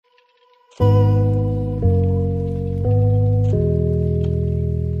Hey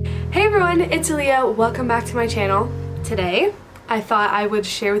everyone, it's Alea. Welcome back to my channel. Today, I thought I would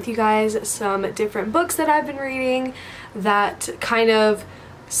share with you guys some different books that I've been reading that kind of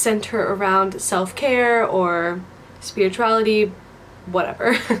center around self-care or spirituality,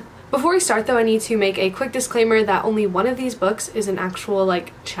 whatever. Before we start though, I need to make a quick disclaimer that only one of these books is an actual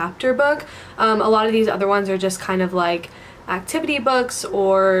like chapter book. A lot of these other ones are just kind of like activity books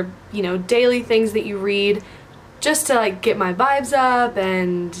or, you know, daily things that you read just to like get my vibes up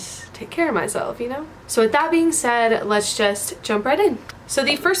and take care of myself, you know? So with that being said, let's just jump right in. So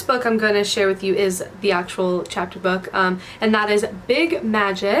the first book I'm going to share with you is the actual chapter book, and that is Big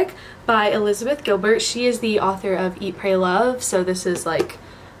Magic by Elizabeth Gilbert. She is the author of Eat, Pray, Love, so this is like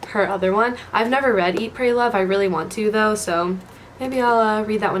her other one. I've never read Eat, Pray, Love. I really want to though, so maybe I'll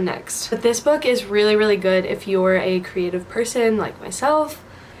read that one next. But this book is really, really good if you're a creative person like myself.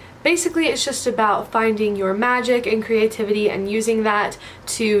 Basically, it's just about finding your magic and creativity and using that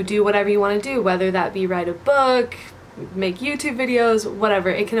to do whatever you want to do, whether that be write a book, make YouTube videos, whatever.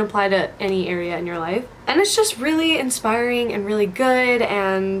 It can apply to any area in your life. And it's just really inspiring and really good,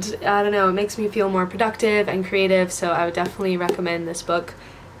 and I don't know, it makes me feel more productive and creative, so I would definitely recommend this book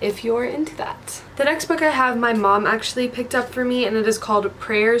if you're into that. The next book I have my mom actually picked up for me, and it is called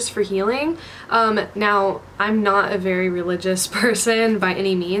Prayers for Healing. Now, I'm not a very religious person by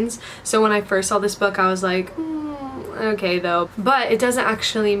any means, so when I first saw this book I was like, okay though. But it doesn't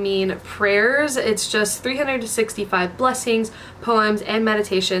actually mean prayers, it's just 365 blessings, poems, and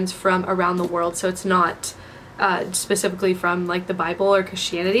meditations from around the world, so it's not specifically from like the Bible or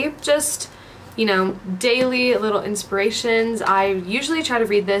Christianity, just, you know, daily little inspirations. I usually try to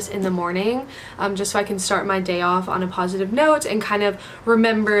read this in the morning just so I can start my day off on a positive note and kind of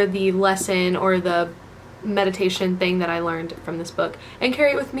remember the lesson or the meditation thing that I learned from this book and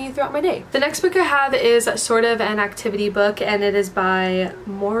carry it with me throughout my day. The next book I have is sort of an activity book, and it is by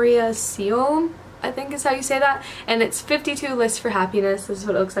Moorea, I think is how you say that, and it's 52 Lists for Happiness. This is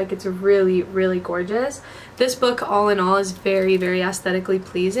what it looks like. It's really, really gorgeous. This book all in all is very, very aesthetically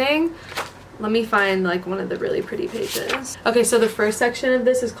pleasing. Let me find like one of the really pretty pages. Okay, so the first section of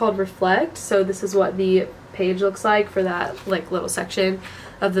this is called Reflect. So this is what the page looks like for that like little section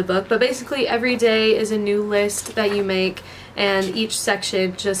of the book. But basically every day is a new list that you make, and each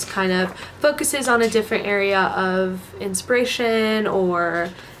section just kind of focuses on a different area of inspiration or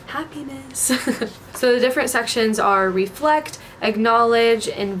happiness. So the different sections are Reflect, Acknowledge,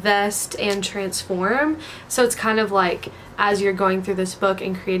 Invest, and Transform. So it's kind of like as you're going through this book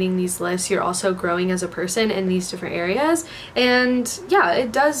and creating these lists, you're also growing as a person in these different areas. And yeah,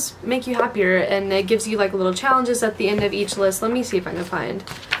 it does make you happier, and it gives you like little challenges at the end of each list. Let me see if I can find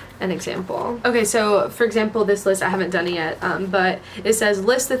an example. Okay, so for example, this list, I haven't done it yet, but it says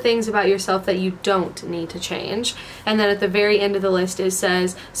list the things about yourself that you don't need to change. And then at the very end of the list it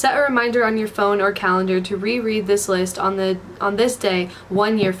says set a reminder on your phone or calendar to reread this list on this day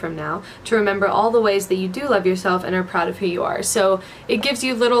 1 year from now to remember all the ways that you do love yourself and are proud of who you are. So it gives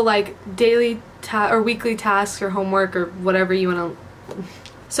you little like daily or weekly tasks or homework or whatever you want to.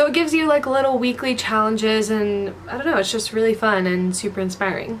 So it gives you like little weekly challenges, and I don't know, it's just really fun and super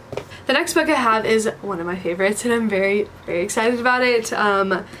inspiring. The next book I have is one of my favorites, and I'm very, very excited about it,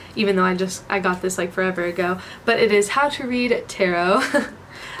 even though I got this like forever ago, but it is How to Read Tarot.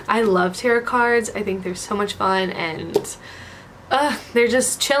 I love tarot cards. I think they're so much fun, and they're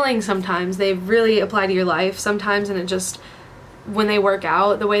just chilling sometimes. They really apply to your life sometimes, and it just, when they work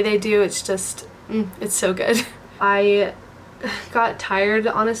out the way they do, it's just, it's so good. I got tired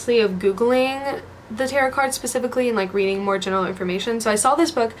honestly of googling the tarot cards specifically and like reading more general information, so I saw this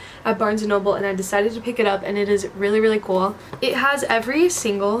book at Barnes & Noble and I decided to pick it up, and it is really, really cool. It has every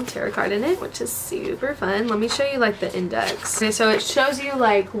single tarot card in it, which is super fun. Let me show you like the index. Okay, so it shows you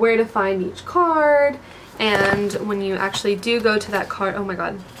like where to find each card, and when you actually do go to that card, oh my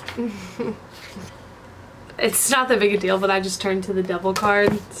god. It's not that big a deal, but I just turned to the devil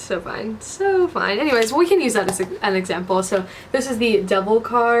card. So fine. So fine. Anyways, we can use that as an example. So this is the devil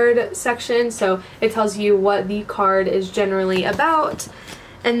card section. So it tells you what the card is generally about.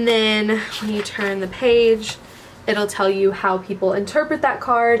 And then when you turn the page, it'll tell you how people interpret that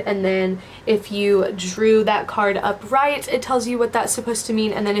card. And then if you drew that card upright, it tells you what that's supposed to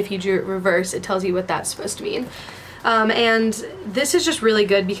mean. And then if you drew it reverse, it tells you what that's supposed to mean. And this is just really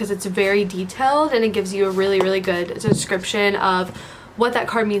good because it's very detailed, and it gives you a really, really good description of what that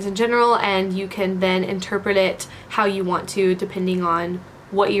card means in general, and you can then interpret it how you want to depending on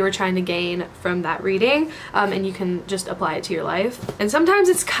what you were trying to gain from that reading, and you can just apply it to your life. And sometimes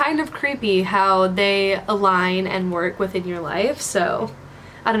it's kind of creepy how they align and work within your life, so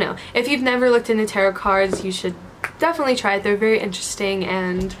I don't know. If you've never looked into tarot cards, you should definitely try it. They're very interesting,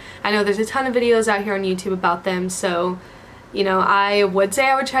 and I know there's a ton of videos out here on YouTube about them, so you know, I would say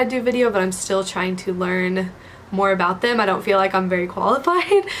I would try to do a video, but I'm still trying to learn more about them. I don't feel like I'm very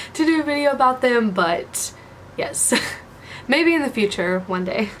qualified to do a video about them, but yes, maybe in the future one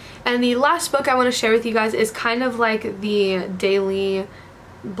day. And the last book I want to share with you guys is kind of like the daily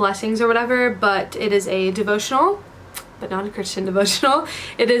blessings or whatever, but it is a devotional, but not a Christian devotional.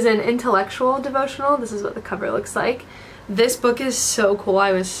 It is an intellectual devotional. This is what the cover looks like. This book is so cool.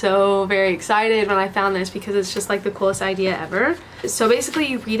 I was so very excited when I found this because it's just like the coolest idea ever. So basically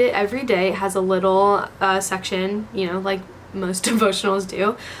you read it every day. It has a little section, you know, like most devotionals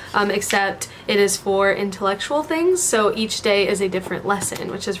do, except it is for intellectual things. So each day is a different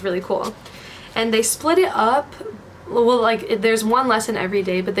lesson, which is really cool. And they split it up, well, like there's one lesson every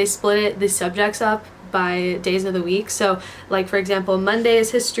day, but they split the subjects up by days of the week. So like for example, Monday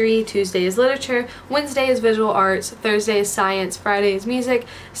is history, Tuesday is literature, Wednesday is visual arts, Thursday is science, Friday is music,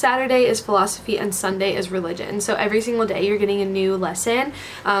 Saturday is philosophy, and Sunday is religion. So every single day you're getting a new lesson,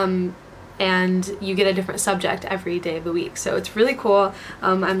 and you get a different subject every day of the week. So it's really cool.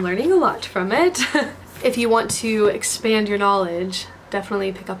 I'm learning a lot from it. If you want to expand your knowledge,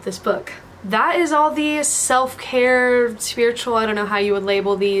 definitely pick up this book. That is all the self-care, spiritual, I don't know how you would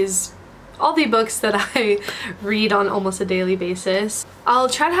label these, all the books that I read on almost a daily basis. I'll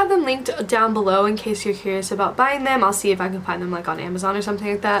try to have them linked down below in case you're curious about buying them. I'll see if I can find them like on Amazon or something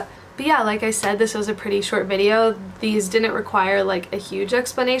like that. But yeah, like I said, this was a pretty short video. These didn't require like a huge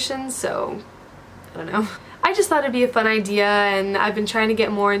explanation, so I don't know. I just thought it'd be a fun idea, and I've been trying to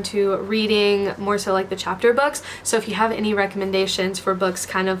get more into reading more so like the chapter books. So if you have any recommendations for books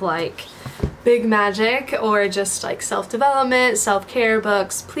kind of like big magic or just like self-development, self-care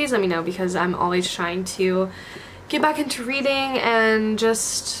books, please let me know, because I'm always trying to get back into reading and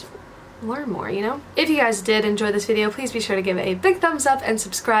just learn more, you know? If you guys did enjoy this video, please be sure to give it a big thumbs up and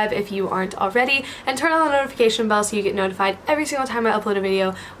subscribe if you aren't already, and turn on the notification bell so you get notified every single time I upload a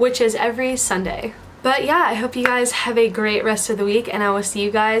video, which is every Sunday. But yeah, I hope you guys have a great rest of the week, and I will see you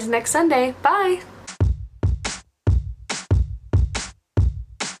guys next Sunday. Bye!